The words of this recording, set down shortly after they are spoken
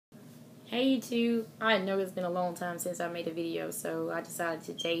Hey YouTube, I know it's been a long time since I made a video, so I decided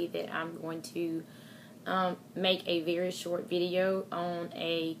today that I'm going to make a very short video on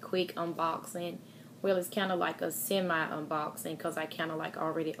a quick unboxing. Well, it's kind of like a semi-unboxing because I kind of like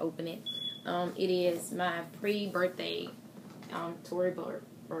already opened it. It is my pre-birthday Tory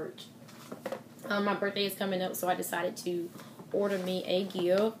Burch. My birthday is coming up, so I decided to order me a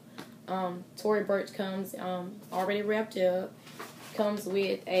gift. Tory Burch comes already wrapped up. Comes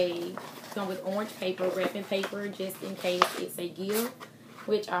with orange paper, wrapping paper, just in case it's a gift,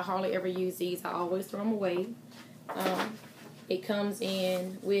 which I hardly ever use these. I always throw them away. It comes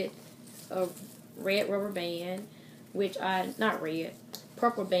in with a red rubber band,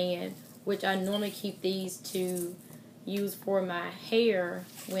 purple band, which I normally keep these to use for my hair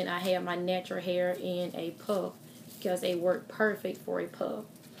when I have my natural hair in a puff, because they work perfect for a puff.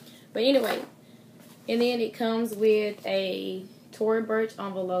 But anyway, and then it comes with a Tory Burch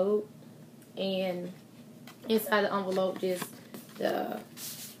envelope, and inside the envelope just the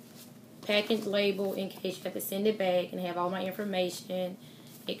package label in case you have to send it back, and have all my information.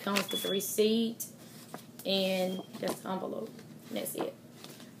 It comes with a receipt and just an envelope, and that's it.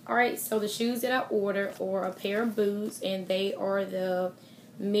 Alright, so the shoes that I ordered are a pair of boots, and they are the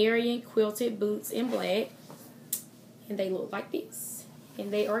Marion Quilted boots in black, and they look like this, and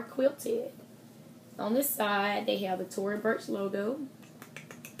they are quilted. On the side, they have the Tory Burch logo.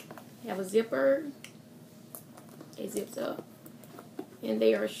 They have a zipper. It zips up. And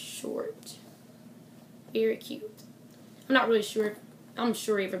they are short. Very cute. I'm not really sure. I'm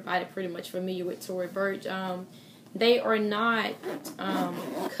sure everybody pretty much familiar with Tory Burch. They are not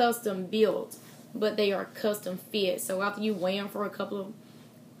custom built, but they are custom fit. So after you wear them for a couple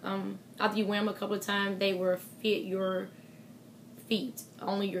of times, they will fit your feet.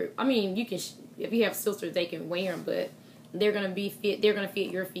 You can. If you have sisters, they can wear them, but they're gonna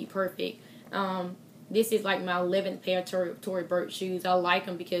fit your feet perfect. This is like my 11th pair of Tory Burch shoes. I like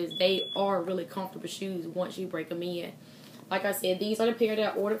them because they are really comfortable shoes once you break them in. Like I said, these are the pair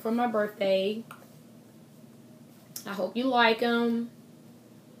that I ordered for my birthday. I hope you like them.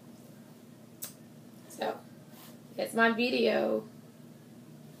 So that's my video.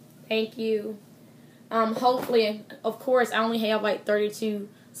 Thank you. Hopefully, of course, I only have like 32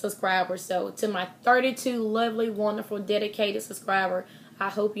 subscribers. So to my 32 lovely, wonderful, dedicated subscriber, I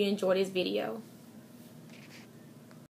hope you enjoy this video.